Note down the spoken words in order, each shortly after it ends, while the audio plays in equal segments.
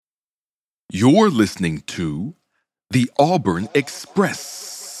You're listening to the Auburn Express.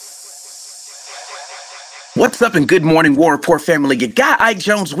 What's up and good morning, War Report family. Your guy, Ike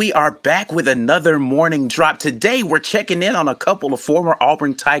Jones, we are back with another morning drop. Today, we're checking in on a couple of former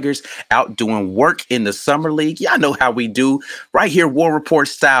Auburn Tigers out doing work in the Summer League. Y'all know how we do. Right here, War Report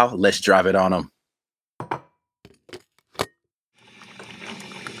style. Let's drive it on them.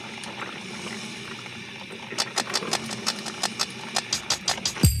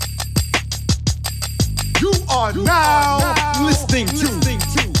 You are now listening to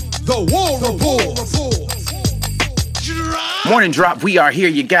the War Report. Morning drop. We are here.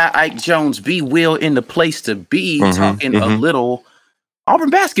 Your guy, Ike Jones, B. Will in the place to be, talking a little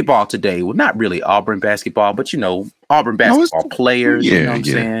Auburn basketball today. Well, not really Auburn basketball, but, Auburn basketball players, you know what I'm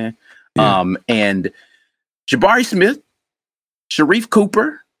saying? Yeah. And Jabari Smith, Sharif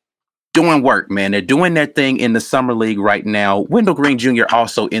Cooper, doing work, man. They're doing their thing in the Summer League right now. Wendell Green Jr.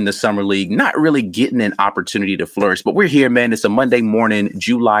 also in the Summer League, not really getting an opportunity to flourish. But we're here, man. It's a Monday morning,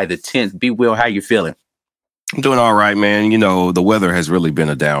 July the 10th. B. Will, how you feeling? I'm doing all right, man. The weather has really been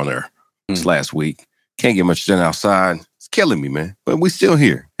a downer this last week. Can't get much done outside. It's killing me, man. But we're still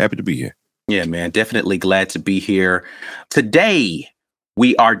here. Happy to be here. Yeah, man. Definitely glad to be here. Today,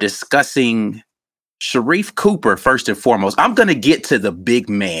 we are discussing Sharif Cooper, first and foremost. I'm going to get to the big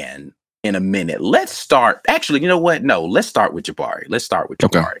man in a minute. Let's start. Actually, you know what? No, let's start with Jabari.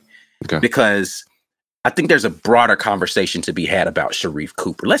 Okay. Because I think there's a broader conversation to be had about Sharif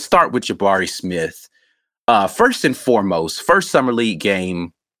Cooper. Let's start with Jabari Smith. First and foremost, first Summer League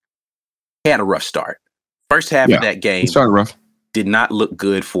game, had a rough start. First half of that game started rough. Did not look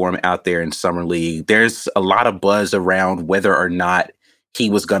good for him out there in Summer League. There's a lot of buzz around whether or not he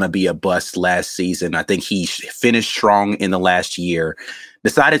was going to be a bust last season. I think he finished strong in the last year,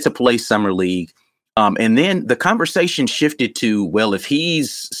 decided to play Summer League. And then the conversation shifted to, well, if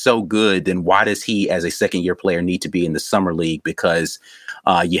he's so good, then why does he, as a second-year player, need to be in the Summer League? Because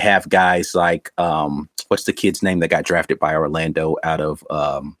you have guys like, what's the kid's name that got drafted by Orlando out of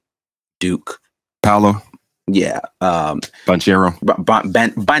Duke? Paolo? Yeah. Banchero.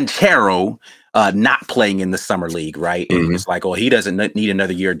 Banchero not playing in the Summer League, right? And it's like, he doesn't need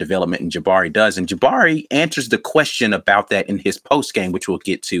another year of development, and Jabari does. And Jabari answers the question about that in his post-game, which we'll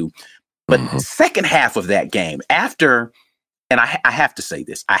get to. But the second half of that game, after, and I have to say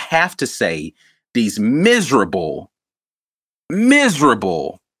this, these miserable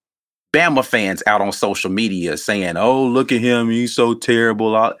Bama fans out on social media saying, oh, look at him, he's so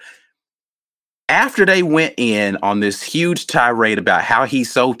terrible. After they went in on this huge tirade about how he's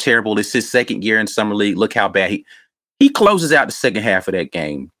so terrible, it's his second year in Summer League, look how bad he closes out the second half of that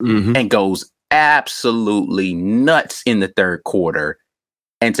game and goes absolutely nuts in the third quarter.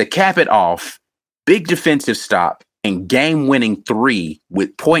 And to cap it off, big defensive stop and game-winning 3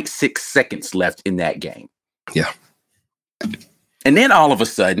 with 0.6 seconds left in that game. Yeah. And then all of a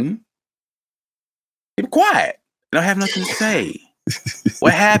sudden, you're quiet. I don't have nothing to say.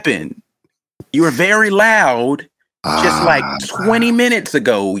 What happened? You were very loud just like 20 minutes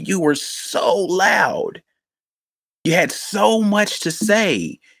ago. You were so loud. You had so much to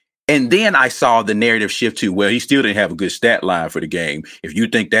say. And then I saw the narrative shift to, well, he still didn't have a good stat line for the game. If you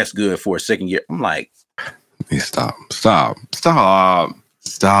think that's good for a second year, I'm like, stop.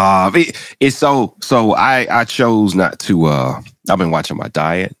 It's so I chose not to, I've been watching my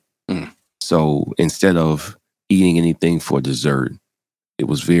diet. So instead of eating anything for dessert, it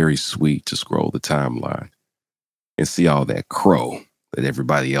was very sweet to scroll the timeline and see all that crow that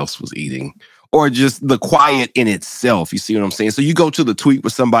everybody else was eating. Or just the quiet in itself. You see what I'm saying? So you go to the tweet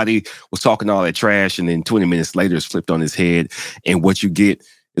where somebody was talking all that trash, and then 20 minutes later it's flipped on his head. And what you get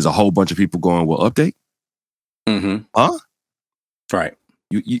is a whole bunch of people going, well, update? Huh? Right.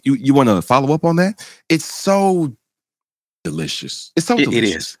 You want to follow up on that? It's so delicious. It's so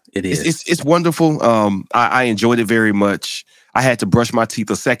delicious. It is. It's wonderful. I enjoyed it very much. I had to brush my teeth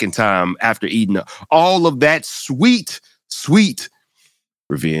a second time after eating all of that sweet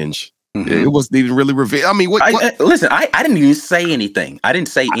revenge. It wasn't even really revenge. I mean, listen, I didn't even say anything. I didn't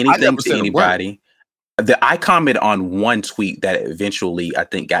say anything to anybody. I commented on one tweet that eventually I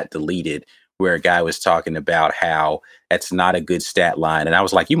think got deleted, where a guy was talking about how that's not a good stat line. And I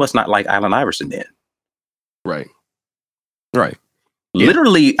was like, you must not like Allen Iverson then. Right.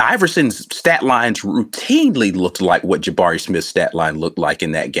 Literally, Iverson's stat lines routinely looked like what Jabari Smith's stat line looked like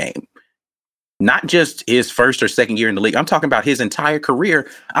in that game. Not just his first or second year in the league. I'm talking about his entire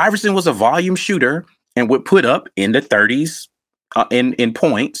career. Iverson was a volume shooter and would put up in the 30s in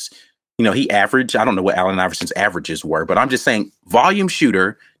points. He averaged, I don't know what Allen Iverson's averages were, but I'm just saying volume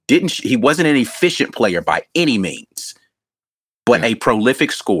shooter, he wasn't an efficient player by any means, but a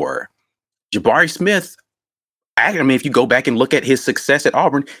prolific scorer. Jabari Smith, I mean, if you go back and look at his success at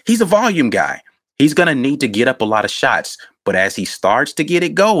Auburn, he's a volume guy. He's going to need to get up a lot of shots. But as he starts to get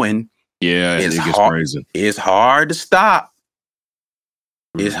it going, it gets crazy. It's hard to stop.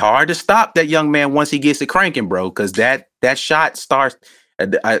 It's hard to stop that young man once he gets it cranking, bro, because that shot starts,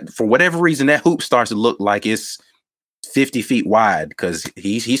 for whatever reason, that hoop starts to look like it's 50 feet wide because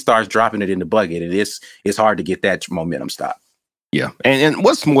he starts dropping it in the bucket, and it's hard to get that momentum stopped. Yeah, and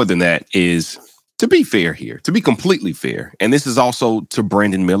what's more than that is, to be fair here, to be completely fair, and this is also to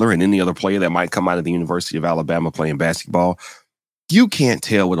Brandon Miller and any other player that might come out of the University of Alabama playing basketball, you can't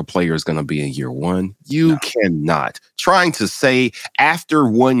tell what a player is going to be in year one. You cannot. Trying to say after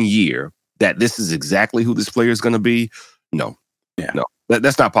 1 year that this is exactly who this player is going to be, no.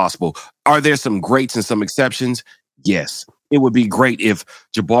 That's not possible. Are there some greats and some exceptions? Yes. It would be great if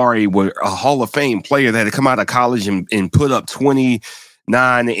Jabari were a Hall of Fame player that had come out of college and put up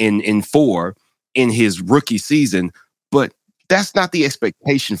 29 and 4 in his rookie season, but that's not the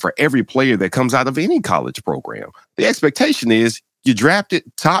expectation for every player that comes out of any college program. The expectation is you drafted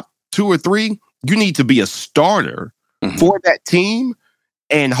top 2 or 3, you need to be a starter for that team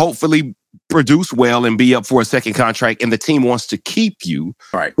and hopefully produce well and be up for a second contract, and the team wants to keep you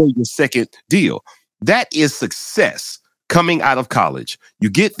for your second deal. That is success coming out of college. You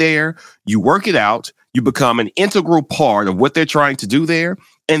get there, you work it out, you become an integral part of what they're trying to do there,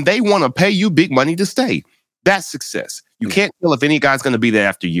 and they want to pay you big money to stay. That's success. You can't tell if any guy's going to be there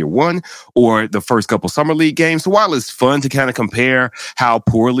after year one or the first couple summer league games. So while it's fun to kind of compare how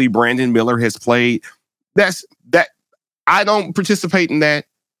poorly Brandon Miller has played, I don't participate in that.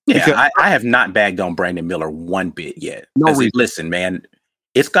 Yeah, I have not bagged on Brandon Miller one bit yet. Listen, man,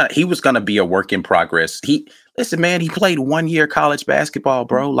 he was gonna be a work in progress. He played 1 year college basketball,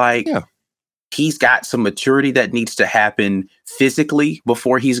 bro. He's got some maturity that needs to happen physically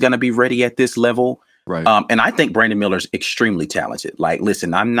before he's gonna be ready at this level. Right. And I think Brandon Miller's extremely talented.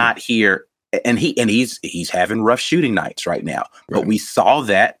 Listen, I'm not here, and he's having rough shooting nights right now. But we saw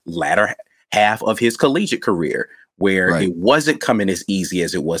that latter half of his collegiate career, where it wasn't coming as easy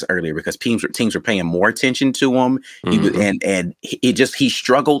as it was earlier because teams were paying more attention to him. He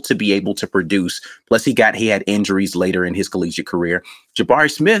struggled to be able to produce. Plus, he had injuries later in his collegiate career.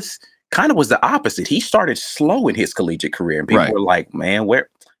 Jabari Smith kind of was the opposite. He started slow in his collegiate career, and people were like, "Man, where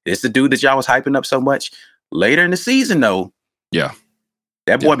this the dude that y'all was hyping up so much?" Later in the season, though, that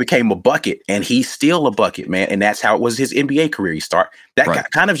boy became a bucket, and he's still a bucket, man. And that's how it was his NBA career.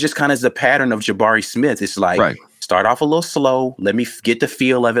 Kind of is the pattern of Jabari Smith. It's like. Start off a little slow. Let me get the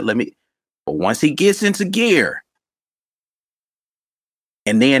feel of it. But once he gets into gear,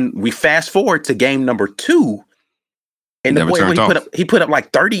 and then we fast forward to game number 2, and the boy he put up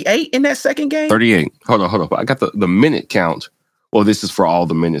like 38 in that second game. 38. Hold on. I got the minute count. Well, this is for all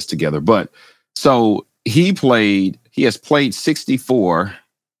the minutes together. But so he has played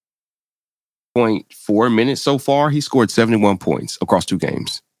 64.4 minutes so far. He scored 71 points across 2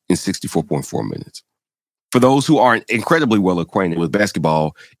 games in 64.4 minutes. For those who aren't incredibly well acquainted with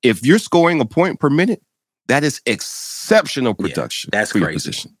basketball, if you're scoring a point per minute, that is exceptional production. That's for crazy. Your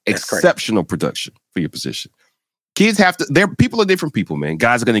position. Exceptional production for your position. Kids people are different people, man.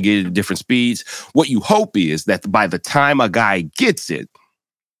 Guys are going to get it at different speeds. What you hope is that by the time a guy gets it,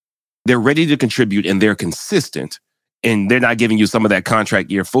 they're ready to contribute and they're consistent. And they're not giving you some of that contract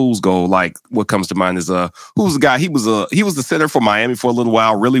year fool's gold. Like what comes to mind is who's the guy? He was the center for Miami for a little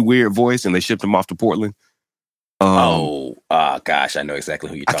while. Really weird voice, and they shipped him off to Portland. Gosh, I know exactly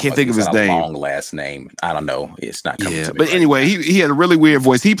who you're talking about. I can't think of his name. Long last name. I don't know. It's not coming to me. But anyway, he had a really weird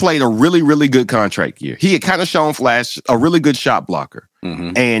voice. He played a really, really good contract year. He had kind of shown flash, a really good shot blocker.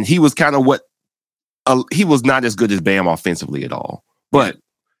 And he was kind of he was not as good as Bam offensively at all. But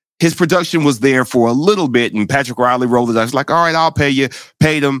his production was there for a little bit, and Patrick Riley rolled it. I was like, all right, I'll pay you.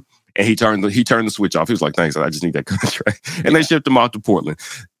 Paid him, and he turned the switch off. He was like, thanks, I just need that contract. And they shipped him off to Portland.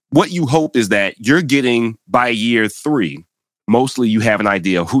 What you hope is that you're getting by year 3, mostly you have an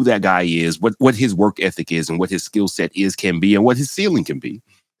idea of who that guy is, what his work ethic is, and what his skill set can be, and what his ceiling can be.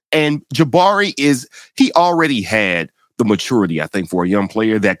 And Jabari he already had the maturity, I think, for a young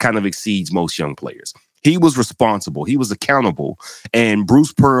player that kind of exceeds most young players. He was responsible. He was accountable. And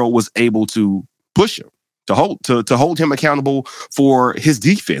Bruce Pearl was able to push him, to hold him accountable for his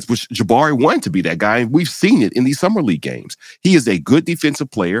defense, which Jabari wanted to be that guy. And we've seen it in these summer league games. He is a good defensive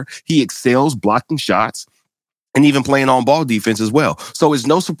player. He excels blocking shots and even playing on ball defense as well. So it's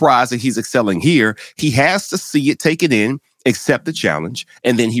no surprise that he's excelling here. He has to see it, take it in, accept the challenge,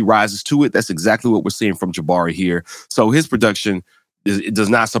 and then he rises to it. That's exactly what we're seeing from Jabari here. So his production it does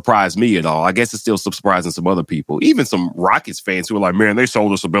not surprise me at all. I guess it's still surprising some other people, even some Rockets fans who are like, man, they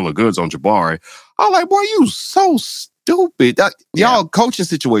sold us a bill of goods on Jabari. I'm like, boy, you so stupid. Y'all coaching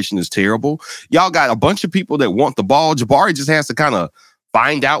situation is terrible. Y'all got a bunch of people that want the ball. Jabari just has to kind of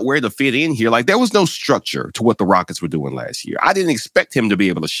find out where to fit in here. Like, there was no structure to what the Rockets were doing last year. I didn't expect him to be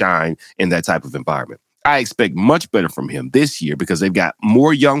able to shine in that type of environment. I expect much better from him this year because they've got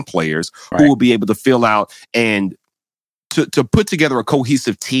more young players who will be able to fill out and to put together a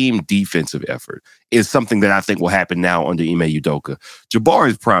cohesive team defensive effort is something that I think will happen now under Ime Udoka. Jabari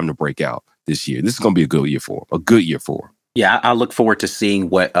is primed to break out this year. This is going to be a good year for him. Yeah, I look forward to seeing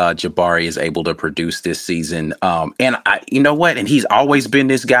what Jabari is able to produce this season. And you know what? And he's always been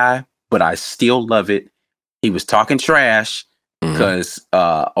this guy, but I still love it. He was talking trash because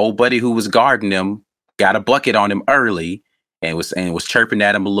old buddy who was guarding him got a bucket on him early. And was chirping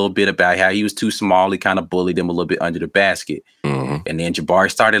at him a little bit about how he was too small. He kind of bullied him a little bit under the basket. And then Jabari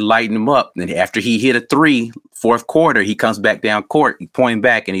started lighting him up. And after he hit a 3, fourth quarter, he comes back down court, pointing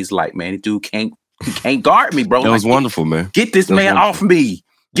back, and he's like, "Man, the dude can't guard me, bro." That was wonderful, man. Get this man off me.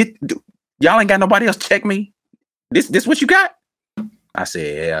 Y'all ain't got nobody else check me. This what you got? I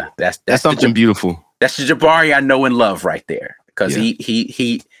said, yeah, that's something beautiful. That's the Jabari I know and love right there. Because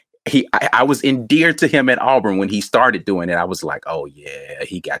I was endeared to him at Auburn when he started doing it. I was like, oh yeah,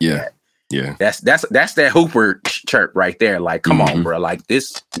 he got that. Yeah. That's that Hooper chirp right there. Like, come on, bro. Like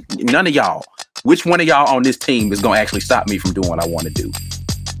this, none of y'all, which one of y'all on this team is going to actually stop me from doing what I want to do?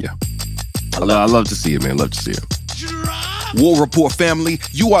 Yeah. I love to see it, man. Love to see it. War Report family,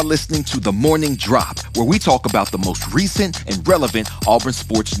 you are listening to The Morning Drop, where we talk about the most recent and relevant Auburn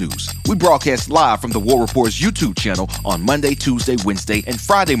sports news. We broadcast live from the War Report's YouTube channel on Monday, Tuesday, Wednesday, and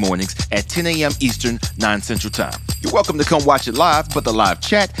Friday mornings at 10 a.m. Eastern, 9 Central Time. You're welcome to come watch it live, but the live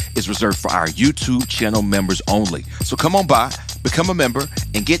chat is reserved for our YouTube channel members only. So come on by, become a member,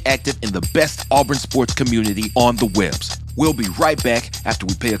 and get active in the best Auburn sports community on the webs. We'll be right back after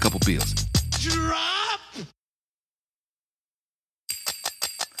we pay a couple bills.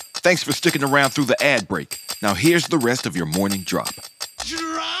 Thanks for sticking around through the ad break. Now here's the rest of your morning drop.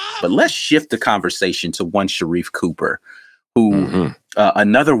 But let's shift the conversation to one Sharife Cooper, who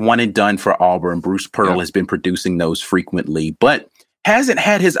another one and done for Auburn. Bruce Pearl has been producing those frequently, but hasn't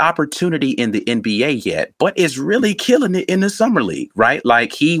had his opportunity in the NBA yet, but is really killing it in the Summer League, right?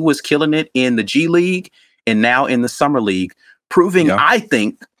 Like he was killing it in the G League and now in the Summer League, proving, I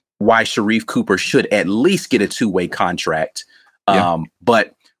think, why Sharife Cooper should at least get a two-way contract.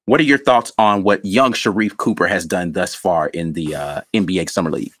 But what are your thoughts on what young Sharife Cooper has done thus far in the NBA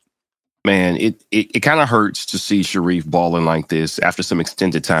Summer League? Man, it kind of hurts to see Sharife balling like this after some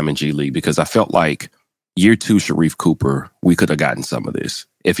extended time in G League because I felt like year 2 Sharife Cooper, we could have gotten some of this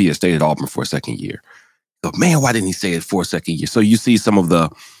if he had stayed at Auburn for a second year. But man, why didn't he stay it for a second year? So you see some of the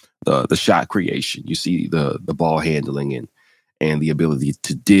shot creation, you see the ball handling and the ability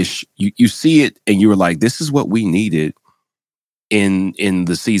to dish. You see it and you were like, this is what we needed in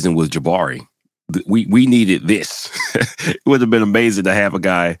the season with Jabari. We needed this. It would have been amazing to have a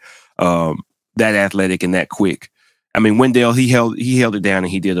guy that athletic and that quick. I mean, Wendell, he held it down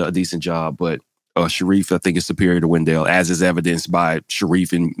and he did a decent job, but Sharife, I think, is superior to Wendell, as is evidenced by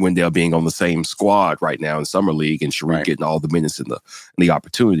Sharife and Wendell being on the same squad right now in Summer League and Sharife getting all the minutes and the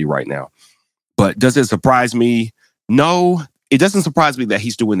opportunity right now. But does it surprise me? No, it doesn't surprise me that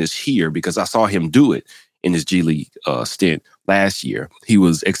he's doing this here because I saw him do it in his G League stint last year. He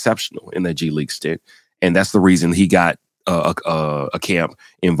was exceptional in that G League stint, and that's the reason he got a camp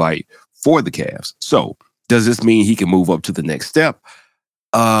invite for the Cavs. So does this mean he can move up to the next step?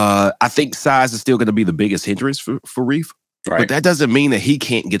 I think size is still going to be the biggest hindrance for Reef, but that doesn't mean that he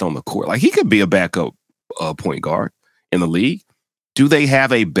can't get on the court. Like, he could be a backup point guard in the league. Do they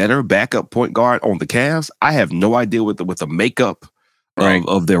have a better backup point guard on the Cavs? I have no idea what the makeup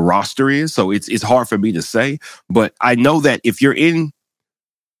of their roster is. So it's hard for me to say, but I know that if you're in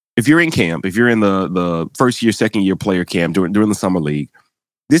camp, if you're in the first year, second year player camp during the Summer League,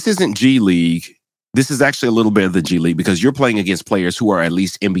 this isn't G League. This is actually a little bit of the G League because you're playing against players who are at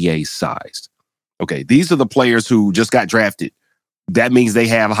least NBA sized. Okay, these are the players who just got drafted. That means they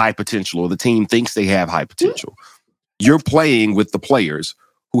have high potential, or the team thinks they have high potential. You're playing with the players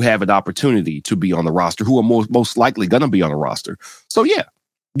who have an opportunity to be on the roster, who are most likely going to be on the roster. So yeah,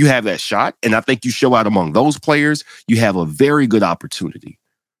 you have that shot. And I think you show out among those players, you have a very good opportunity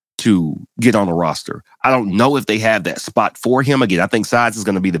to get on the roster. I don't know if they have that spot for him. Again, I think size is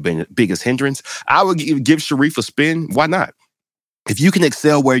going to be the biggest hindrance. I would give Sharife a spin. Why not? If you can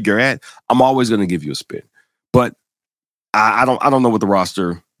excel where you're at, I'm always going to give you a spin. But I don't know what the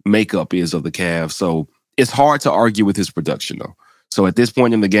roster makeup is of the Cavs. So it's hard to argue with his production, though. So at this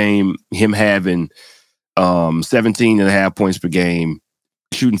point in the game, him having 17.5 points per game,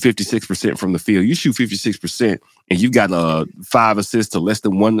 shooting 56% from the field. You shoot 56%, and you got 5 assists to less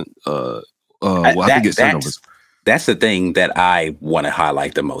than one. I think it's turnovers. That's the thing that I want to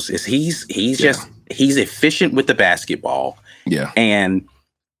highlight the most is he's efficient with the basketball. Yeah. And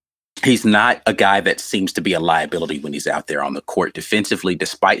he's not a guy that seems to be a liability when he's out there on the court defensively,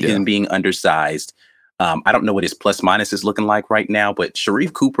 despite him being undersized. I don't know what his plus minus is looking like right now, but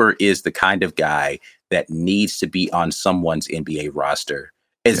Sharife Cooper is the kind of guy that needs to be on someone's NBA roster.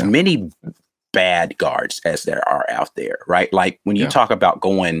 As many bad guards as there are out there, right? Like when you talk about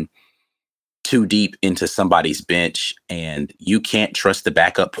going too deep into somebody's bench and you can't trust the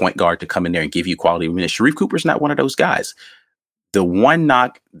backup point guard to come in there and give you quality minutes. Sharife Cooper's not one of those guys. The one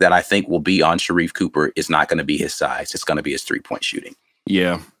knock that I think will be on Sharife Cooper is not going to be his size. It's going to be his 3-point shooting.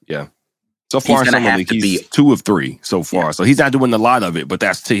 Yeah. So far, he's 2 of 3 so far. Yeah. So he's not doing a lot of it, but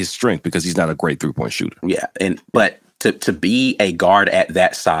that's to his strength because he's not a great 3-point shooter. Yeah. But to be a guard at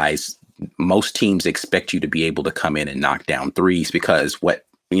that size, most teams expect you to be able to come in and knock down threes because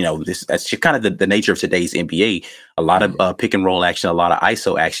that's just kind of the nature of today's NBA. A lot of pick and roll action, a lot of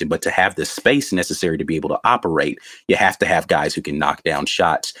ISO action, but to have the space necessary to be able to operate, you have to have guys who can knock down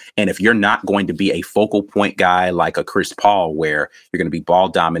shots. And if you're not going to be a focal point guy like a Chris Paul, where you're going to be ball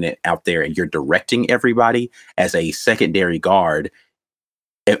dominant out there and you're directing everybody as a secondary guard,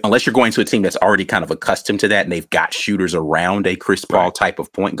 unless you're going to a team that's already kind of accustomed to that and they've got shooters around a Chris Paul type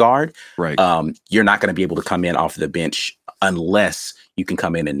of point guard, you're not going to be able to come in off the bench unless you can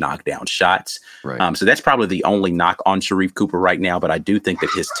come in and knock down shots. Right. So that's probably the only knock on Sharife Cooper right now. But I do think that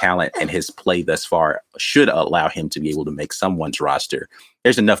his talent and his play thus far should allow him to be able to make someone's roster.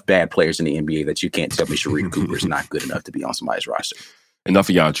 There's enough bad players in the NBA that you can't tell me Sharife Cooper is not good enough to be on somebody's roster. Enough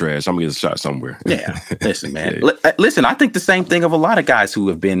of y'all trash. I'm going to get a shot somewhere. Yeah. Listen, man. Listen, I think the same thing of a lot of guys who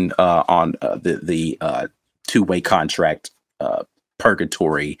have been on the two-way contract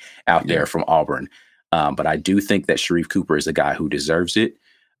purgatory out there from Auburn. But I do think that Sharife Cooper is a guy who deserves it.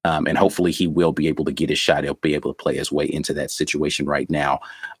 And hopefully he will be able to get his shot. He'll be able to play his way into that situation right now.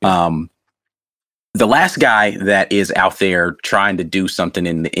 The last guy that is out there trying to do something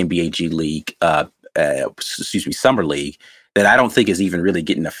in the NBA G League, Summer League, that I don't think is even really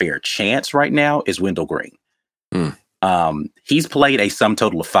getting a fair chance right now is Wendell Green. He's played a sum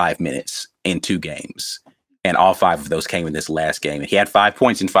total of 5 minutes in 2 games. And all 5 of those came in this last game. And he had 5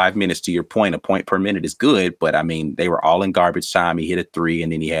 points in 5 minutes. To your point, a point per minute is good. But, I mean, they were all in garbage time. He hit a 3,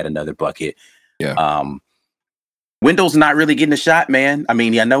 and then he had another bucket. Yeah. Wendell's not really getting a shot, man. I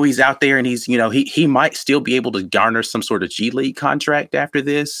mean, I know he's out there, and he's, he might still be able to garner some sort of G League contract after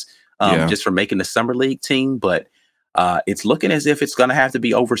this just for making the Summer League team. But it's looking as if it's going to have to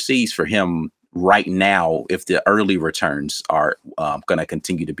be overseas for him right now if the early returns are going to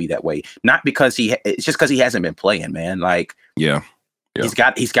continue to be that way. Not because it's just because he hasn't been playing, man. Like, he's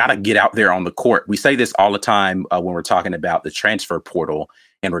got to get out there on the court. We say this all the time when we're talking about the transfer portal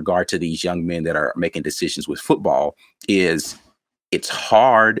in regard to these young men that are making decisions with football. Is it's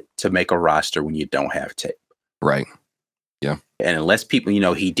hard to make a roster when you don't have tape. Right. Yeah. And unless people,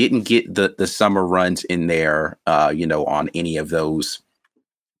 he didn't get the summer runs in there, on any of those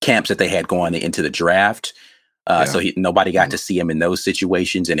camps that they had going into the draft. So nobody got to see him in those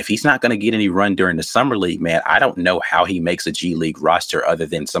situations. And if he's not going to get any run during the Summer League, man, I don't know how he makes a G League roster other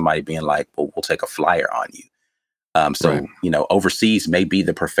than somebody being like, well, we'll take a flyer on you. Overseas may be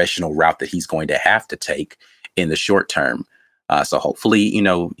the professional route that he's going to have to take in the short term. So hopefully,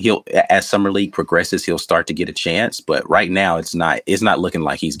 he'll, as Summer League progresses, he'll start to get a chance. But right now it's not looking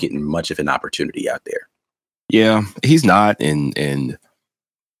like he's getting much of an opportunity out there. Yeah, he's not. And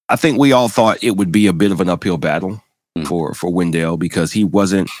I think we all thought it would be a bit of an uphill battle for Wendell because he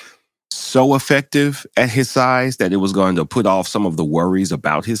wasn't so effective at his size that it was going to put off some of the worries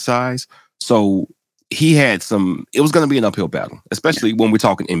about his size. So he had it was going to be an uphill battle, especially when we're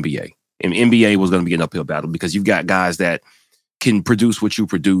talking NBA. And NBA was going to be an uphill battle because you've got guys that can produce what you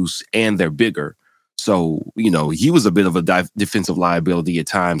produce and they're bigger. So, he was a bit of a defensive liability at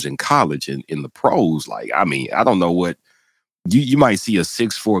times in college and in the pros. Like, I mean, I don't know what you might see a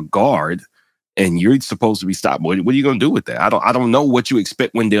 6'4" guard and you're supposed to be stopped. What are you going to do with that? I don't know what you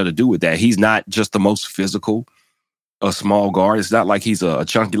expect Wendell to do with that. He's not just the most physical, a small guard. It's not like he's a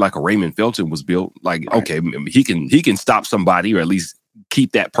chunky like a Raymond Felton was built. Like, okay, he can stop somebody or at least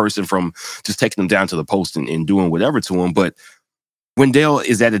keep that person from just taking them down to the post and doing whatever to him. But Wendell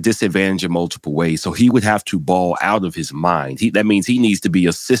is at a disadvantage in multiple ways. So he would have to ball out of his mind. That means he needs to be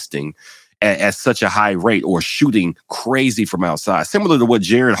assisting at such a high rate or shooting crazy from outside, similar to what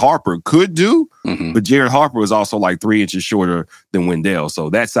Jared Harper could do. Mm-hmm. But Jared Harper was also like 3 inches shorter than Wendell. So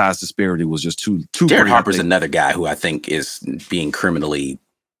that size disparity was just too Jared Harper's another guy who I think is being criminally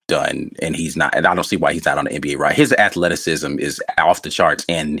done, and he's not, and I don't see why he's not on the NBA right. His athleticism is off the charts,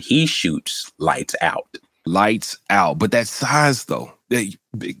 and he shoots lights out. Lights out. But that size, though,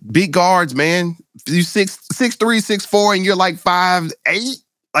 big guards, man. You 6'3", 6'4", and you're like 5'8".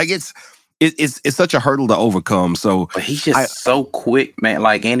 Like it's such a hurdle to overcome. So, but he's just so quick, man.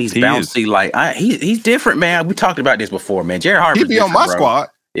 Like, and he's bouncy. Like, he's different, man. We talked about this before, man. Jared Harper. He'd be on my squad.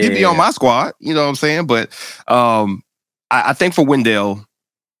 Yeah. He'd be on my squad. You know what I'm saying? But I think for Wendell,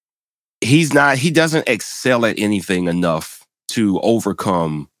 he doesn't excel at anything enough to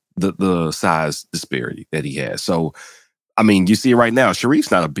overcome the size disparity that he has. So, I mean, you see it right now.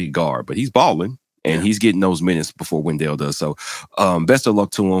 Sharif's not a big guard, but he's balling. And he's getting those minutes before Wendell does. So best of luck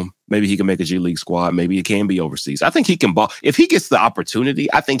to him. Maybe he can make a G League squad. Maybe it can be overseas. I think he can ball. If he gets the opportunity,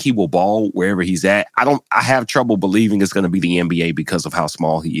 I think he will ball wherever he's at. I have trouble believing it's going to be the NBA because of how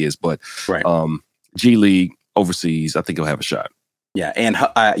small he is. But G League, overseas, I think he'll have a shot. Yeah, and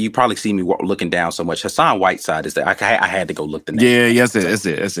you probably see me looking down so much. Hassan Whiteside is there. I had to go look the name. Yeah, that's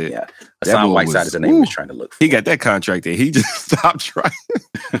it. Yeah, Hassan Whiteside is the name I was trying to look for. He got that contract there. He just stopped trying.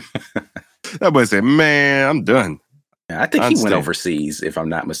 That boy said, "Man, I'm done." Yeah, I think he went overseas, if I'm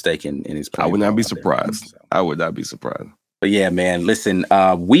not mistaken, in his. I would not be surprised. I would not be surprised. But yeah, man, listen,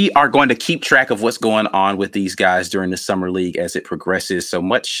 we are going to keep track of what's going on with these guys during the summer league as it progresses. So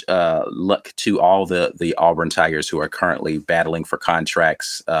much luck to all the Auburn Tigers who are currently battling for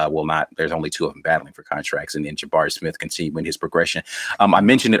contracts. There's only 2 of them battling for contracts, and then Jabari Smith continuing his progression. I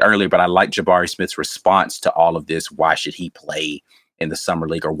mentioned it earlier, but I like Jabari Smith's response to all of this. Why should he play in the summer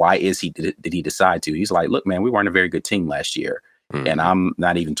league, or why did he decide to? He's like, look, man, we weren't a very good team last year, and I'm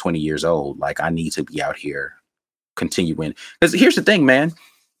not even 20 years old. Like, I need to be out here continuing. Because here's the thing, man.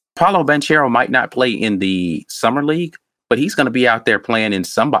 Paolo Banchero might not play in the summer league, but he's going to be out there playing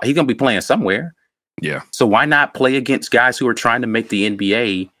he's going to be playing somewhere. Yeah. So why not play against guys who are trying to make the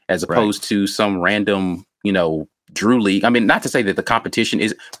NBA as opposed to some random, Drew League? I mean, not to say that the competition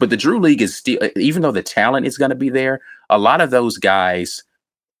is, but the Drew League is still, even though the talent is going to be there, a lot of those guys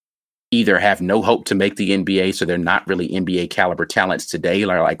either have no hope to make the NBA, so they're not really NBA caliber talents today,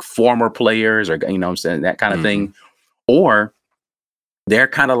 like former players or, what I'm saying, that kind of thing, or they're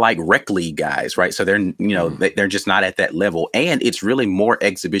kind of like rec league guys, right? So they're, they're just not at that level. And it's really more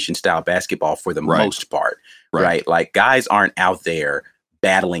exhibition style basketball for the most part, right? Like, guys aren't out there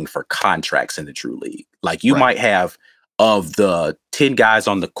battling for contracts in the Drew League. Like, you might have, of the 10 guys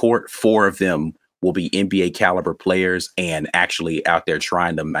on the court, 4 of them will be NBA caliber players and actually out there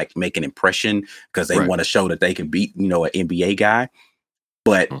trying to make an impression because they want to show that they can beat, an NBA guy.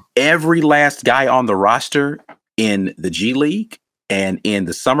 But every last guy on the roster in the G League and in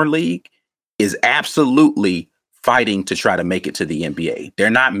the Summer League is absolutely fighting to try to make it to the NBA.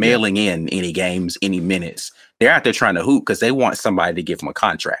 They're not mailing in any games, any minutes. They're out there trying to hoop because they want somebody to give them a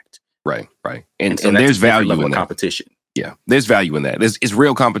contract. Right. And there's value in competition. Yeah, there's value in that. It's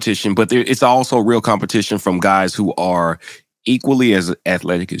real competition, but it's also real competition from guys who are equally as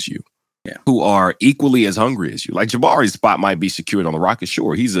athletic as you, who are equally as hungry as you. Like, Jabari's spot might be secured on the Rockets.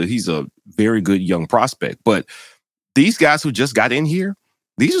 Sure, he's a very good young prospect, but these guys who just got in here,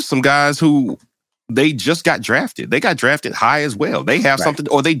 these are some guys who they just got drafted. They got drafted high as well. They have something,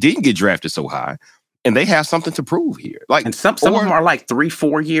 or they didn't get drafted so high, and they have something to prove here. Like, and some of them are like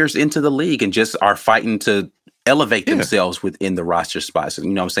 3-4 years into the league and just are fighting to elevate themselves within the roster spots. You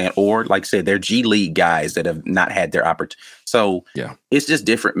know what I'm saying? Or, like I said, they're G League guys that have not had their opportunity. So it's just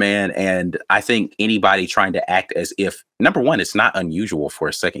different, man. And I think anybody trying to act as if, number one, it's not unusual for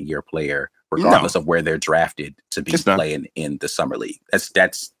a second year player, regardless of where they're drafted, to be playing in the summer league.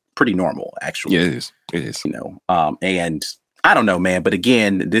 That's pretty normal, actually. Yeah, it is. And I don't know, man. But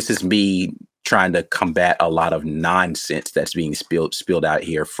again, this is me trying to combat a lot of nonsense that's being spilled out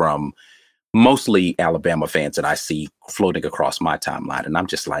here from mostly Alabama fans that I see floating across my timeline. And I'm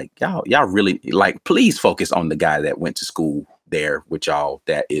just like, y'all really, like, please focus on the guy that went to school there with y'all.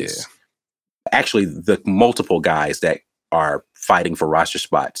 That is actually the multiple guys that are fighting for roster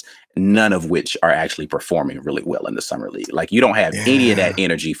spots, none of which are actually performing really well in the summer league. Like, you don't have any of that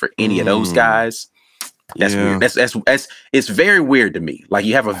energy for any of those guys. That's weird. That's it's very weird to me. Like,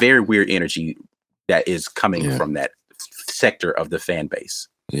 you have a very weird energy that is coming from that sector of the fan base.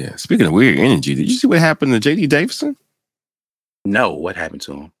 Yeah. Speaking of weird energy, did you see what happened to J.D. Davison? No, what happened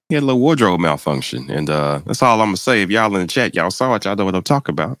to him? He had a little wardrobe malfunction, and that's all I'm gonna say. If y'all in the chat, y'all saw it, y'all know what I'm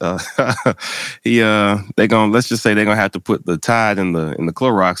talking about. Let's just say they're gonna have to put the Tide and the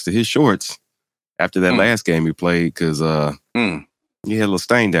Clorox to his shorts after that last game he played, because he had a little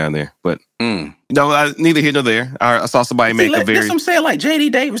stain down there. But neither here nor there. I saw somebody make a very. That's what I'm saying. Like J.D.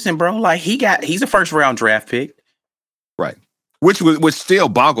 Davison, bro. Like he's a first round draft pick, right? Which still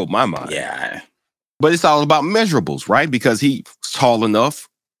boggled my mind. Yeah. But it's all about measurables, right? Because he's tall enough,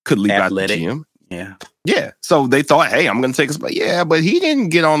 could leave out the gym. Yeah. Yeah. So they thought, hey, I'm going to take a spot. Yeah, but he didn't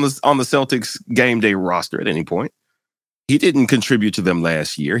get on the Celtics game day roster at any point. He didn't contribute to them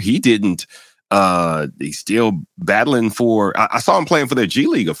last year. He didn't. He's still battling for. I saw him playing for their G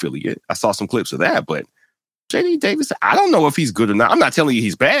League affiliate. I saw some clips of that. But J.D. Davis, I don't know if he's good or not. I'm not telling you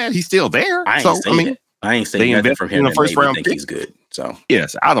he's bad. He's still there. I ain't saying nothing from him. In the first round think he's good. So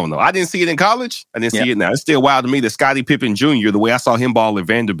yes, I don't know. I didn't see it in college. I didn't see it now. It's still wild to me that Scottie Pippen Jr., the way I saw him ball at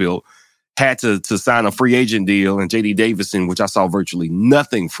Vanderbilt, had to sign a free agent deal, and J.D. Davison, which I saw virtually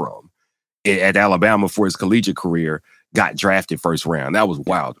nothing from at Alabama for his collegiate career, got drafted first round. That was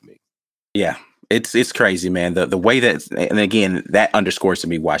wild to me. Yeah. It's crazy, man. The way that, and again, that underscores to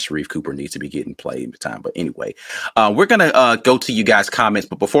me why Sharif Cooper needs to be getting played in time. But anyway, we're going to go to you guys' comments.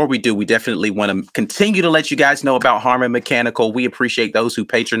 But before we do, we definitely want to continue to let you guys know about Harmon Mechanical. We appreciate those who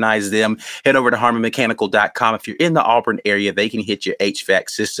patronize them. Head over to harmonmechanical.com. If you're in the Auburn area, they can hit your HVAC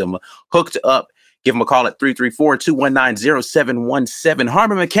system hooked up. Give them a call at 334-219-0717.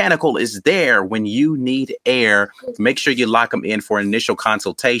 Harmon Mechanical is there when you need air. Make sure you lock them in for an initial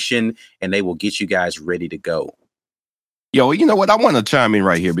consultation, and they will get you guys ready to go. Yo, you know what? I want to chime in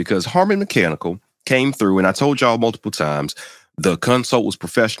right here because Harmon Mechanical came through, and I told y'all multiple times, the consult was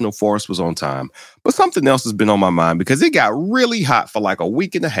professional, Forrest was on time. But something else has been on my mind because it got really hot for like a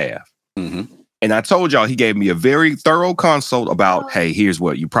week and a half. Mm-hmm. And I told y'all he gave me a very thorough consult about, hey, here's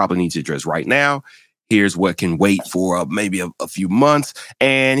what you probably need to address right now. Here's what can wait for maybe a few months.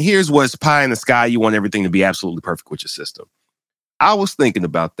 And here's what's pie in the sky. You want everything to be absolutely perfect with your system. I was thinking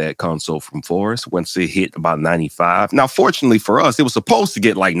about that consult from Forrest once it hit about 95. Now, fortunately for us, it was supposed to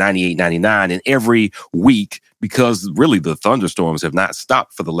get like 98, 99. And every week, because really the thunderstorms have not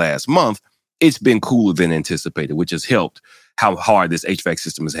stopped for the last month, it's been cooler than anticipated, which has helped how hard this HVAC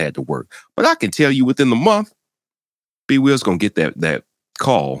system has had to work. But I can tell you within the month, B. Will's going to get that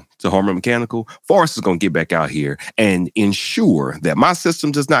call to Harmon Mechanical. Forrest is going to get back out here and ensure that my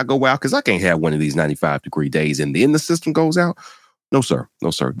system does not go out, because I can't have one of these 95-degree days and then the system goes out. No, sir. No,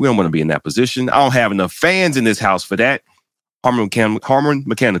 sir. We don't want to be in that position. I don't have enough fans in this house for that. Harmon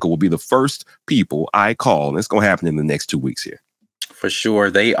Mechanical will be the first people I call, and it's going to happen in the next 2 weeks here. For sure.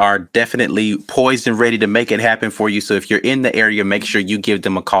 They are definitely poised and ready to make it happen for you. So if you're in the area, make sure you give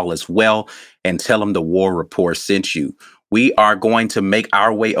them a call as well and tell them the War Report sent you. We are going to make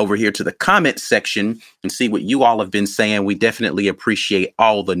our way over here to the comment section and see what you all have been saying. We definitely appreciate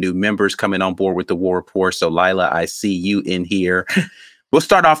all the new members coming on board with the War Report. So Lila, I see you in here. We'll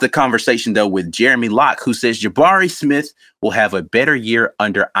start off the conversation, though, with Jeremy Locke, who says Jabari Smith will have a better year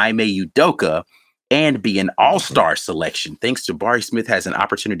under Ime Udoka and be an all-star selection. Thanks, Jabari Smith has an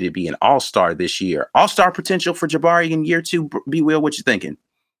opportunity to be an all-star this year. All-star potential for Jabari in year 2. B. Will, what you thinking?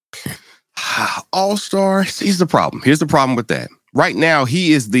 All-star. Here's the problem. Here's the problem with that. Right now,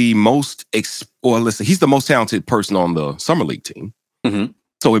 he is the most, he's the most talented person on the Summer League team. Mm-hmm.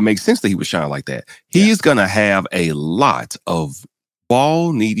 So it makes sense that he would shine like that. He is going to have a lot of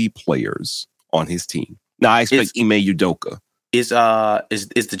ball-needy players on his team. Now, I expect Ime Udoka. Is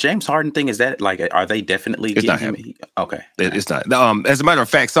the James Harden thing, is that like, are they definitely it's getting not him? Okay. It's not. As a matter of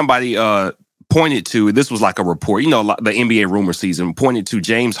fact, somebody pointed to, this was like a report, the NBA rumor season, pointed to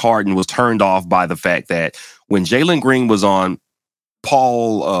James Harden was turned off by the fact that when Jalen Green was on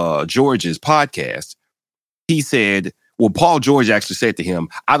Paul George's podcast, he said, well, Paul George actually said to him,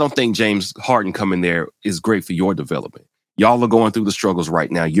 I don't think James Harden coming there is great for your development. Y'all are going through the struggles right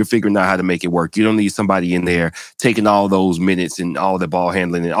now. You're figuring out how to make it work. You don't need somebody in there taking all those minutes and all the ball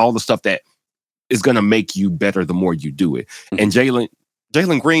handling and all the stuff that is going to make you better the more you do it. Mm-hmm. And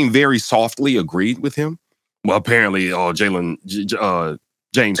Jalen Green very softly agreed with him. Well, apparently, James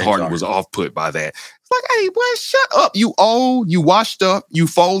Harden was off-put by that. It's like, hey, boy, shut up. You old, you washed up, you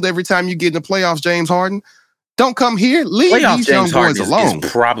fold every time you get in the playoffs, James Harden. Don't come here. Leave these young boys alone.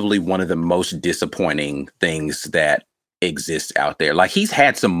 Is probably one of the most disappointing things that exists out there. Like, he's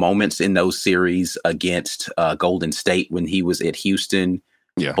had some moments in those series against Golden State when he was at Houston.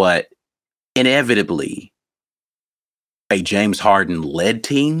 Yeah. But inevitably, a James Harden led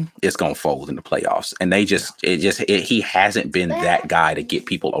team is going to fold in the playoffs. And he hasn't been that guy to get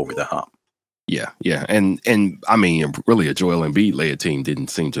people over the hump. Yeah. And I mean, really a Joel Embiid-led team didn't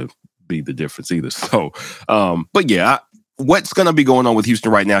seem to be the difference either. So, but yeah, what's going to be going on with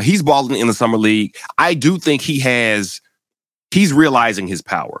Houston right now? He's balling in the summer league. I do think he's realizing his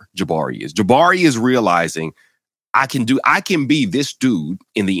power. Jabari is realizing I can be this dude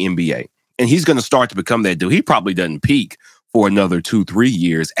in the NBA. And he's going to start to become that dude. He probably doesn't peak for another 2-3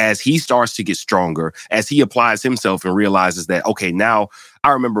 years as he starts to get stronger, as he applies himself and realizes that, okay, now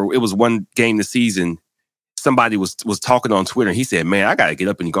I remember it was one game this season, somebody was talking on Twitter and he said, man, I got to get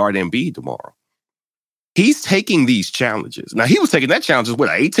up and guard Embiid tomorrow. He's taking these challenges. Now, he was taking that challenge with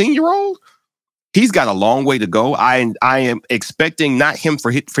an 18-year-old. He's got a long way to go. I am expecting not him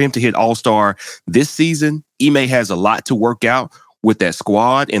for him to hit All-Star this season. Ime has a lot to work out with that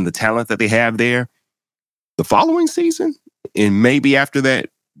squad and the talent that they have there. The following season, and maybe after that,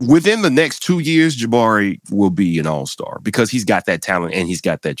 within the next 2 years, Jabari will be an All-Star because he's got that talent and he's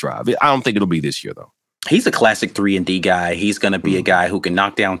got that drive. I don't think it'll be this year, though. He's a classic 3-and-D guy. He's going to be a guy who can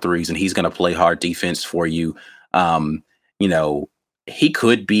knock down threes, and he's going to play hard defense for you. He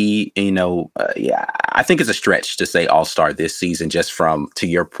could be, I think it's a stretch to say All-Star this season, just to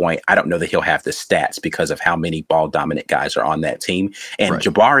your point. I don't know that he'll have the stats because of how many ball-dominant guys are on that team. And right.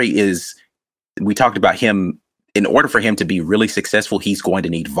 Jabari we talked about him. In order for him to be really successful, he's going to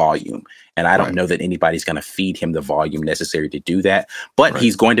need volume. And I don't know that anybody's going to feed him the volume necessary to do that. But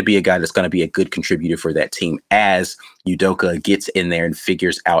he's going to be a guy that's going to be a good contributor for that team as Udoka gets in there and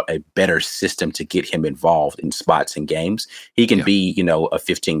figures out a better system to get him involved in spots and games. He can be, a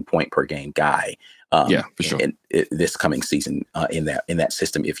 15-point per game guy. For sure. This coming season in that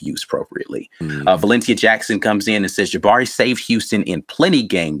system if used appropriately. Valencia Jackson comes in and says, Jabari saved Houston in plenty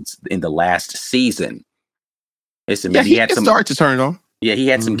games in the last season. He had some start to turn it on. Yeah, he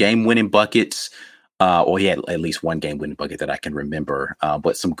had some game-winning buckets. He had at least one game-winning bucket that I can remember.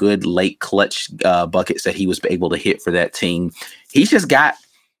 But some good late clutch buckets that he was able to hit for that team. He's just got,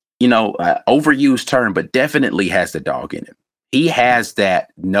 overused term, but definitely has the dog in him. He has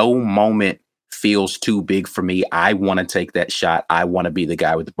that no moment feels too big for me. I want to take that shot. I want to be the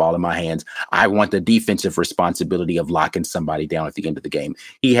guy with the ball in my hands. I want the defensive responsibility of locking somebody down at the end of the game.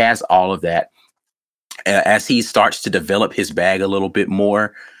 He has all of that. As he starts to develop his bag a little bit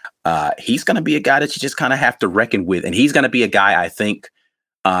more, he's going to be a guy that you just kind of have to reckon with. And he's going to be a guy, I think,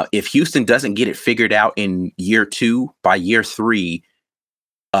 if Houston doesn't get it figured out in year 2, by year 3,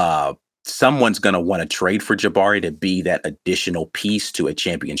 someone's going to want to trade for Jabari to be that additional piece to a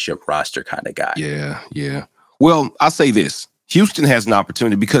championship roster kind of guy. Yeah. Well, I'll say this. Houston has an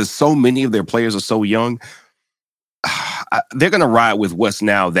opportunity because so many of their players are so young. They're going to ride with what's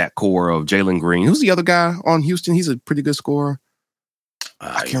now that core of Jalen Green. Who's the other guy on Houston? He's a pretty good scorer.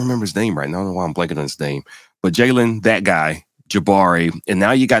 I can't remember his name right now. I don't know why I'm blanking on his name. But Jalen, that guy, Jabari, and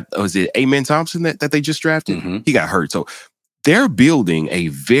now you got, was it Amen Thompson that they just drafted? Mm-hmm. He got hurt. So they're building a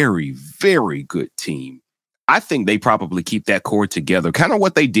very, very good team. I think they probably keep that core together, kind of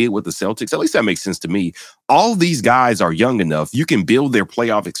what they did with the Celtics. At least that makes sense to me. All these guys are young enough. You can build their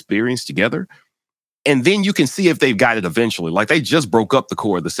playoff experience together. And then you can see if they've got it eventually. Like, they just broke up the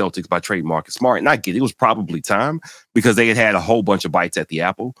core of the Celtics by trading Marcus Smart. And I get it. It was probably time because they had a whole bunch of bites at the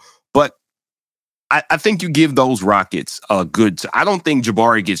apple. But I think you give those Rockets a good... I don't think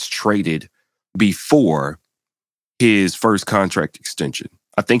Jabari gets traded before his first contract extension.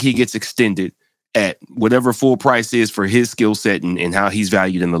 I think he gets extended at whatever full price is for his skill set and how he's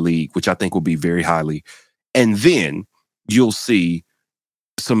valued in the league, which I think will be very highly. And then you'll see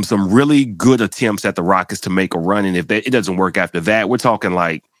some really good attempts at the Rockets to make a run. And if it doesn't work after that, we're talking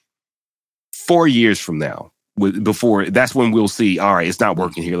like 4 years from now. That's when we'll see, all right, it's not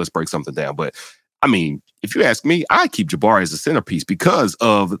working here. Let's break something down. But I mean, if you ask me, I keep Jabari as a centerpiece because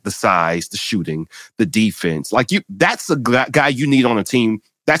of the size, the shooting, the defense. Like, that's a guy you need on a team.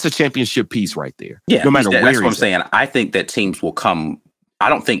 That's a championship piece right there. Yeah, no matter where. That's what I'm saying. I think that teams will come. I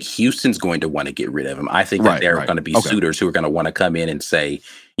don't think Houston's going to want to get rid of him. I think that there are going to be suitors who are going to want to come in and say,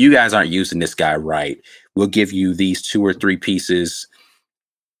 you guys aren't using this guy right. We'll give you these 2 or 3 pieces,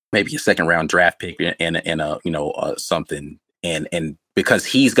 maybe a second round draft pick and something. And because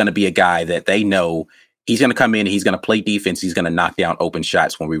he's going to be a guy that they know he's going to come in, he's going to play defense, he's going to knock down open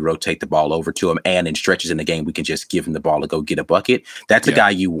shots when we rotate the ball over to him. And in stretches in the game, we can just give him the ball to go get a bucket. That's a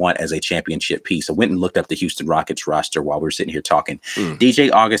guy you want as a championship piece. I went and looked up the Houston Rockets roster while we were sitting here talking.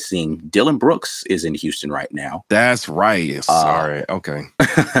 DJ Augustine, Dylan Brooks is in Houston right now. That's right. Sorry. Okay.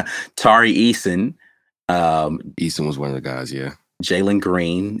 Tari Eason. Eason was one of the guys, yeah. Jalen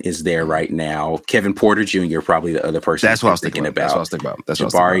Green is there right now. Kevin Porter Jr. probably the other person. That's what I was thinking about. That's what I was thinking about.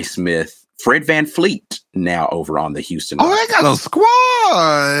 Jabari Smith, Fred VanVleet now over on the Houston. Oh, they got a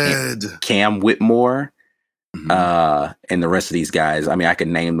squad. Cam Whitmore, and the rest of these guys. I mean, I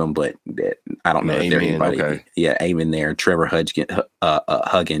can name them, but I don't know if they're anybody. Okay. Yeah, Amen there. Trevor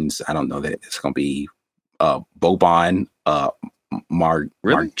Huggins. I don't know that it's going to be Boban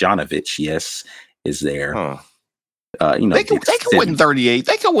Marjanovic. Yes, is there. Huh. They could win 38.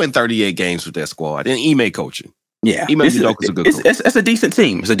 They could win 38 games with that squad. And Ime coaching. Yeah, Ime Udoka's a good coach. It's a decent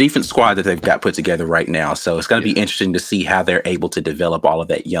team. It's a decent squad that they've got put together right now. So it's going to be interesting to see how they're able to develop all of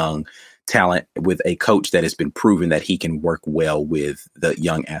that young talent with a coach that has been proven that he can work well with the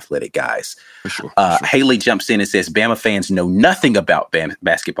young athletic guys. For sure. Haley jumps in and says, Bama fans know nothing about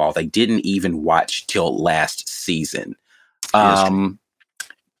basketball. They didn't even watch till last season.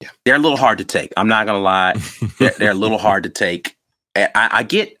 They're a little hard to take. I'm not going to lie. They're a little hard to take. I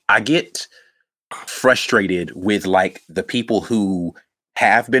get frustrated with like the people who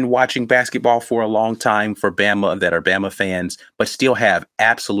have been watching basketball for a long time for Bama that are Bama fans, but still have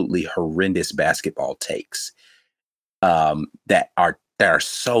absolutely horrendous basketball takes that are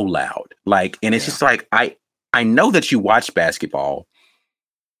so loud. Like, and it's just like, I know that you watch basketball,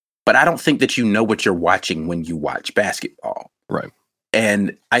 but I don't think that you know what you're watching when you watch basketball. Right.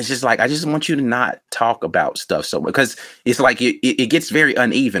 And I just want you to not talk about stuff so much, because it's like it gets very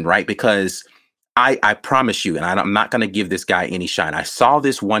uneven, right? Because I promise you, and I'm not going to give this guy any shine. I saw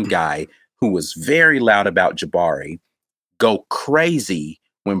this one guy who was very loud about Jabari go crazy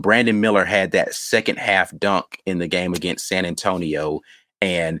when Brandon Miller had that second half dunk in the game against San Antonio,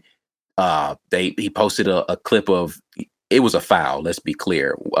 and he posted a clip of, it was a foul. Let's be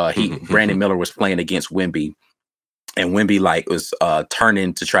clear. Brandon Miller was playing against Wemby. And Wemby was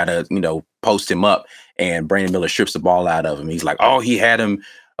turning to try to, post him up, and Brandon Miller strips the ball out of him. He's like, oh, he had him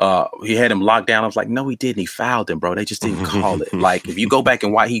locked down. I was like, no, he didn't. He fouled him, bro. They just didn't call it. Like, if you go back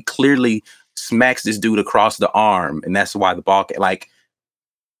and watch, he clearly smacks this dude across the arm, and that's why the ball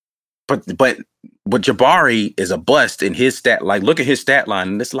but Jabari is a bust in his stat. Like, look at his stat line,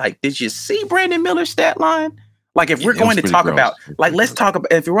 and it's like, did you see Brandon Miller's stat line? Like, if we're going to talk about, like, let's talk about,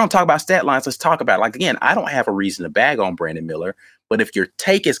 if we're going to talk about stat lines, let's talk about, like, again, I don't have a reason to bag on Brandon Miller, but if your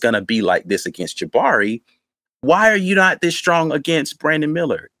take is going to be like this against Jabari, why are you not this strong against Brandon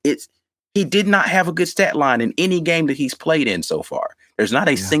Miller? He did not have a good stat line in any game that he's played in so far. There's not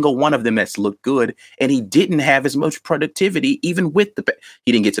a single one of them that's looked good, and he didn't have as much productivity, even with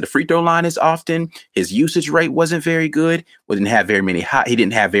he didn't get to the free throw line as often. His usage rate wasn't very good. He didn't have very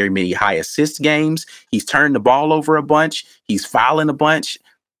many high assist games. He's turned the ball over a bunch. He's fouling a bunch.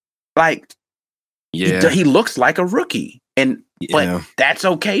 Like, he looks like a rookie, but that's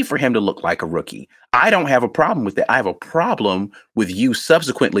okay for him to look like a rookie. I don't have a problem with that. I have a problem with you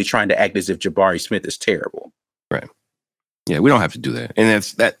subsequently trying to act as if Jabari Smith is terrible. Right. Yeah, we don't have to do that. And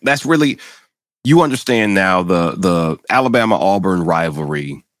that's really, you understand now the Alabama-Auburn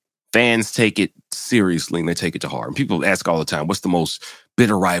rivalry. Fans take it seriously and they take it to heart. And people ask all the time, what's the most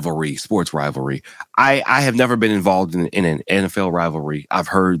bitter rivalry, sports rivalry? I have never been involved in an NFL rivalry. I've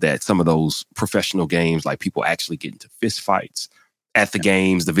heard that some of those professional games, like, people actually get into fist fights at the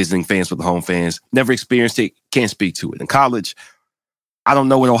games, the visiting fans with the home fans. Never experienced it, can't speak to it. In college, I don't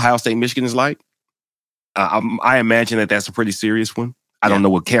know what Ohio State, Michigan is like. I imagine that's a pretty serious one. I don't know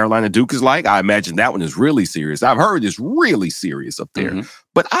what Carolina Duke is like. I imagine that one is really serious. I've heard it's really serious up there.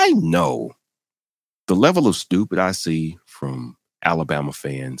 But I know the level of stupid I see from Alabama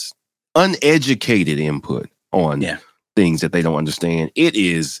fans, uneducated input on things that they don't understand. It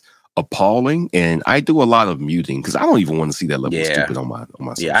is appalling, and I do a lot of muting because I don't even want to see that level of stupid on my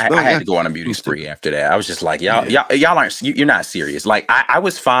Yeah, I had to go on a muting spree after that. I was just like, y'all aren't, you're not serious. Like, I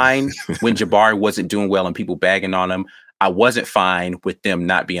was fine when Jabari wasn't doing well and people bagging on him. I wasn't fine with them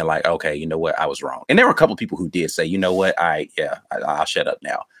not being like, okay, you know what, I was wrong. And there were a couple people who did say, you know what, I'll shut up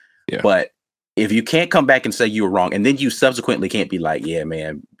now. Yeah. But if you can't come back and say you were wrong, and then you subsequently can't be like, yeah,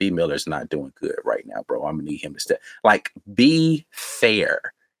 man, B. Miller's not doing good right now, bro. I'm gonna need him to step. Like, be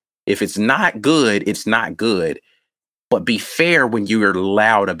fair. If it's not good, it's not good. But be fair when you're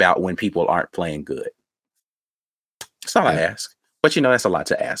loud about when people aren't playing good. That's all I ask. But that's a lot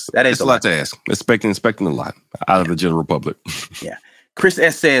to ask. That is a lot to ask. Expecting a lot out of the general public. Yeah. Chris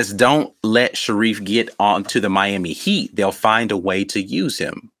S. says, don't let Sharif get onto the Miami Heat. They'll find a way to use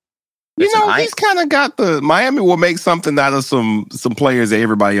him. He's kind of got Miami will make something out of some players that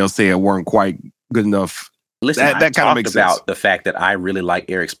everybody else said weren't quite good enough. Listen, that kind of makes about sense. The fact that I really like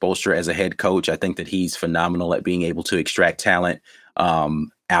Eric Spoelstra as a head coach. I think that he's phenomenal at being able to extract talent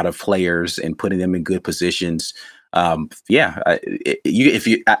out of players and putting them in good positions. You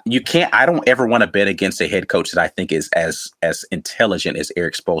can't. I don't ever want to bet against a head coach that I think is as intelligent as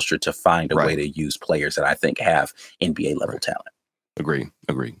Eric Spoelstra to find a way to use players that I think have NBA level talent. Agree.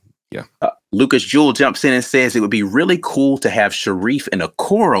 Yeah. Lucas Jewell jumps in and says it would be really cool to have Sharif and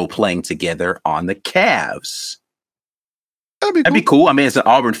Okoro playing together on the Cavs. That'd be cool. I mean, as an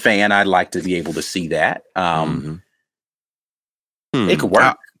Auburn fan, I'd like to be able to see that. It could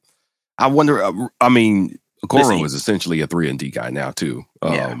work. I wonder. Okoro is essentially a 3-and-D guy now too.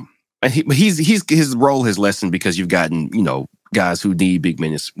 And his role has lessened because you've gotten guys who need big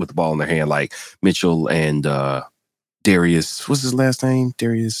minutes with the ball in their hand, like Mitchell and Darius. What's his last name?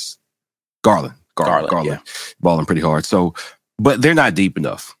 Darius Garland. Yeah. Balling pretty hard. So, but they're not deep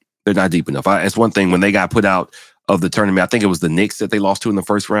enough. It's one thing when they got put out of the tournament. I think it was the Knicks that they lost to in the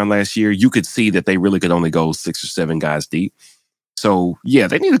first round last year. You could see that they really could only go 6 or 7 guys deep. So, yeah,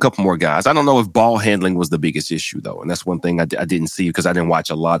 they need a couple more guys. I don't know if ball handling was the biggest issue, though. And that's one thing I didn't see because I didn't watch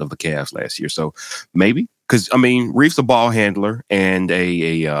a lot of the Cavs last year. So maybe because, Reef's a ball handler and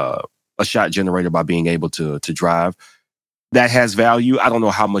a shot generator by being able to drive. That has value. I don't know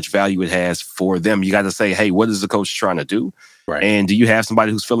how much value it has for them. You got to say, hey, what is the coach trying to do? Right. And do you have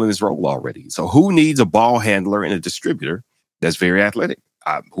somebody who's filling this role already? So who needs a ball handler and a distributor that's very athletic?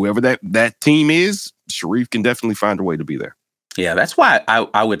 Whoever that team is, Sharif can definitely find a way to be there. Yeah, that's why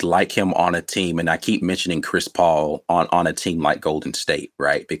I would like him on a team, and I keep mentioning Chris Paul on a team like Golden State,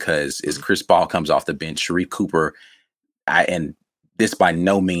 right? Because as Chris Paul comes off the bench, Sharif Cooper, and this by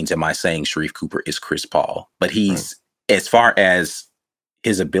no means am I saying Sharif Cooper is Chris Paul, but he's as far as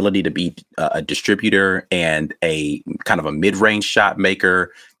his ability to be a distributor and a kind of a mid-range shot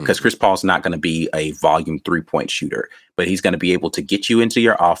maker, because Chris Paul's not going to be a volume 3-point shooter, but he's going to be able to get you into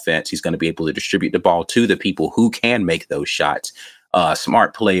your offense. He's going to be able to distribute the ball to the people who can make those shots.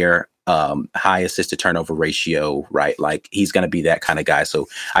 Smart player, high assist to turnover ratio, right? Like he's going to be that kind of guy. So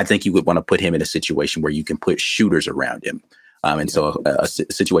I think you would want to put him in a situation where you can put shooters around him. So a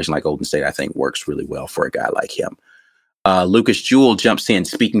situation like Golden State, I think works really well for a guy like him. Lucas Jewell jumps in.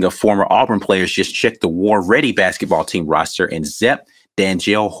 Speaking of former Auburn players, just check the War Ready basketball team roster, and Zep,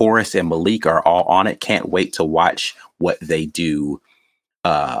 D'Angelo, Horace, and Malik are all on it. Can't wait to watch what they do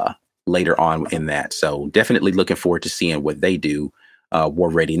later on in that. So definitely looking forward to seeing what they do. War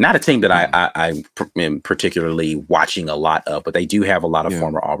Ready, not a team that I am particularly watching a lot of, but they do have a lot of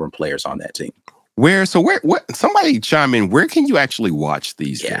former Auburn players on that team. Where somebody chime in. Where can you actually watch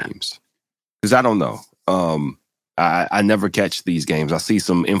these games? Because I don't know. I never catch these games. I see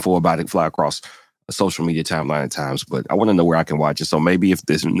some info about it fly across a social media timeline at times, but I want to know where I can watch it. So maybe if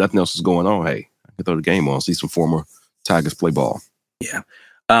there's nothing else is going on, hey, I can throw the game on, see some former Tigers play ball. Yeah.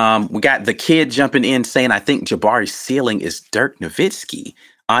 We got the kid jumping in saying, I think Jabari's ceiling is Dirk Nowitzki.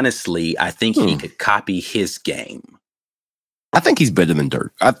 Honestly, I think he could copy his game. I think he's better than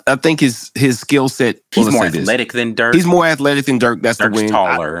Dirk. I think his skill set. He's more athletic than Dirk. He's more athletic than Dirk. That's Dirk's the win.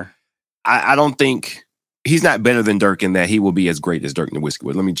 Taller. I don't think he's not better than Dirk in that he will be as great as Dirk Nowitzki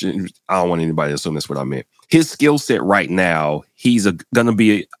would. I don't want anybody to assume that's what I meant. His skill set right now, he's going to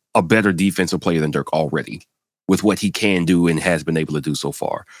be a better defensive player than Dirk already with what he can do and has been able to do so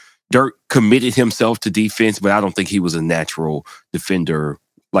far. Dirk committed himself to defense, but I don't think he was a natural defender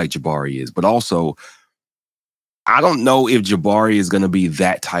like Jabari is. But also, I don't know if Jabari is going to be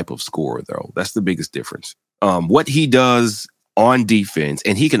that type of scorer, though. That's the biggest difference. What he does on defense,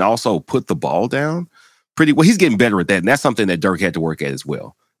 and he can also put the ball down pretty well. He's getting better at that, and that's something that Dirk had to work at as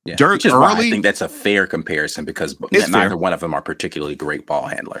well. Yeah. Dirk I think that's a fair comparison because neither one of them are particularly great ball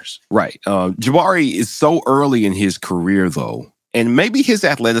handlers. Right. Jabari is so early in his career, though, and maybe his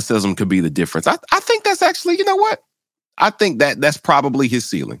athleticism could be the difference. I think that's actually, you know what? I think that's probably his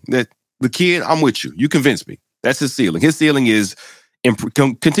ceiling. That the kid, I'm with you. You convinced me. That's his ceiling. His ceiling is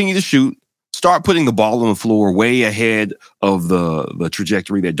continue to shoot, start putting the ball on the floor way ahead of the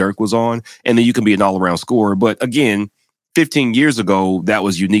trajectory that Dirk was on, and then you can be an all-around scorer. But again, 15 years ago, that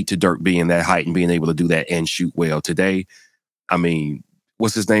was unique to Dirk being that height and being able to do that and shoot well. Today, I mean,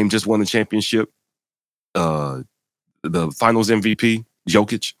 what's his name? Just won the championship. The finals MVP,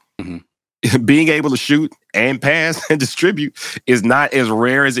 Jokic. Mm-hmm. Being able to shoot and pass and distribute is not as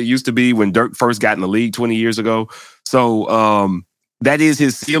rare as it used to be when Dirk first got in the league 20 years ago. So that is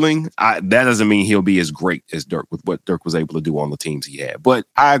his ceiling. That doesn't mean he'll be as great as Dirk with what Dirk was able to do on the teams he had. But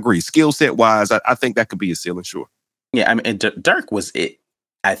I agree, skill set wise, I think that could be his ceiling, sure. Yeah, I mean, and Dirk was,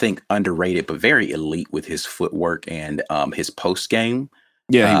 I think, underrated, but very elite with his footwork and his post game.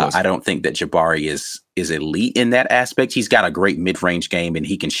 Yeah, he was. I don't think that Jabari is elite in that aspect. He's got a great mid-range game, and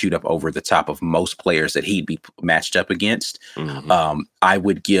he can shoot up over the top of most players that he'd be matched up against. Mm-hmm. I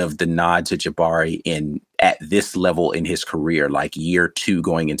would give the nod to Jabari in at this level in his career, like year 2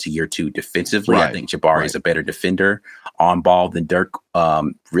 going into year 2 defensively. I think Jabari is a better defender on ball than Dirk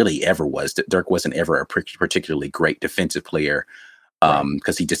really ever was. Dirk wasn't ever a particularly great defensive player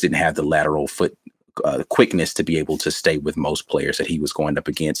because he just didn't have the lateral foot quickness to be able to stay with most players that he was going up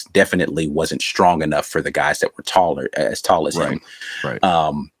against. Definitely wasn't strong enough for the guys that were as tall as him.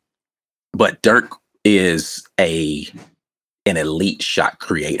 But Dirk is an elite shot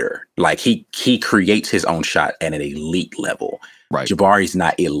creator. Like he creates his own shot at an elite level. Jabari's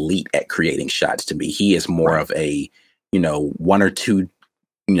not elite at creating shots to me. He is more of a, 1 or 2,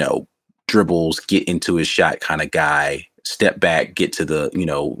 dribbles, get into his shot kind of guy, step back, get to the,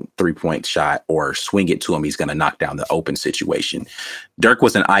 3-point shot or swing it to him. He's going to knock down the open situation. Dirk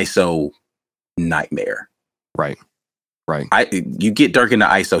was an ISO nightmare. You get Dirk in the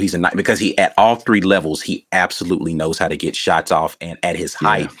ISO, he's a nightmare because he at all 3 levels, he absolutely knows how to get shots off. And at his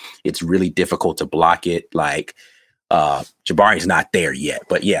height, it's really difficult to block it. Like Jabari's not there yet.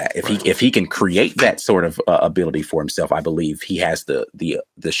 But yeah, if he can create that sort of ability for himself, I believe he has the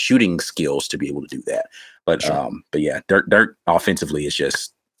shooting skills to be able to do that. But yeah, Dirk offensively is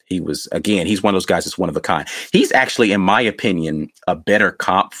just, he's one of those guys that's one of a kind. He's actually, in my opinion, a better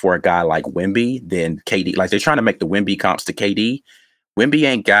comp for a guy like Wemby than KD. Like they're trying to make the Wemby comps to KD. Wemby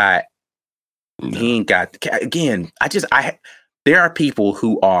ain't got, again, there are people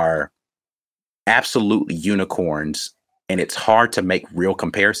who are absolutely unicorns and it's hard to make real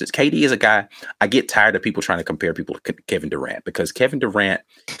comparisons. KD is a guy, I get tired of people trying to compare people to Kevin Durant because Kevin Durant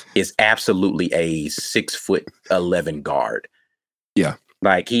is absolutely a 6'11" guard.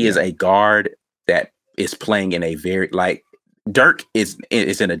 Like he is a guard that is playing in a very Dirk is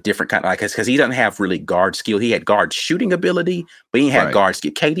in a different kind of because he doesn't have really guard skill. He had guard shooting ability, but he had guard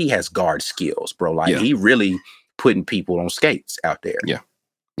skill. KD has guard skills, bro. He really putting people on skates out there.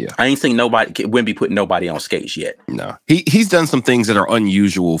 I ain't seen Wemby putting nobody on skates yet. No, he's done some things that are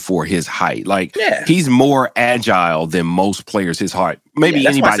unusual for his height. He's more agile than most players his height. Maybe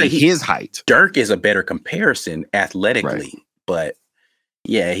anybody his height. Dirk is a better comparison athletically, but.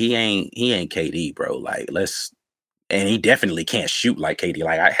 Yeah, he ain't KD, bro. And he definitely can't shoot like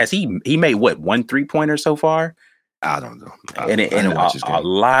KD. Has he made what 1 3-pointer so far? I don't know. And a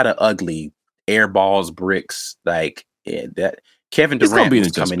lot of ugly air balls, bricks. That Kevin Durant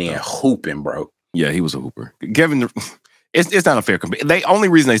was coming in hooping, bro. Yeah, he was a hooper. Kevin, it's not a fair comparison. The only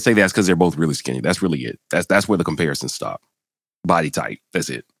reason they say that is because they're both really skinny. That's really it. That's where the comparisons stop. Body type.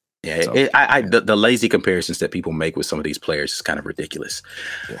 That's it. Yeah, the lazy comparisons that people make with some of these players is kind of ridiculous.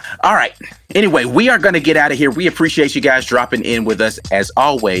 All right. Anyway, we are going to get out of here. We appreciate you guys dropping in with us. As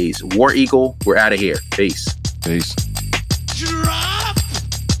always, War Eagle, we're out of here. Peace. Drop.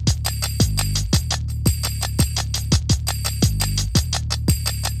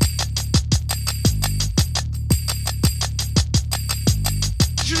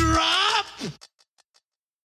 Drop.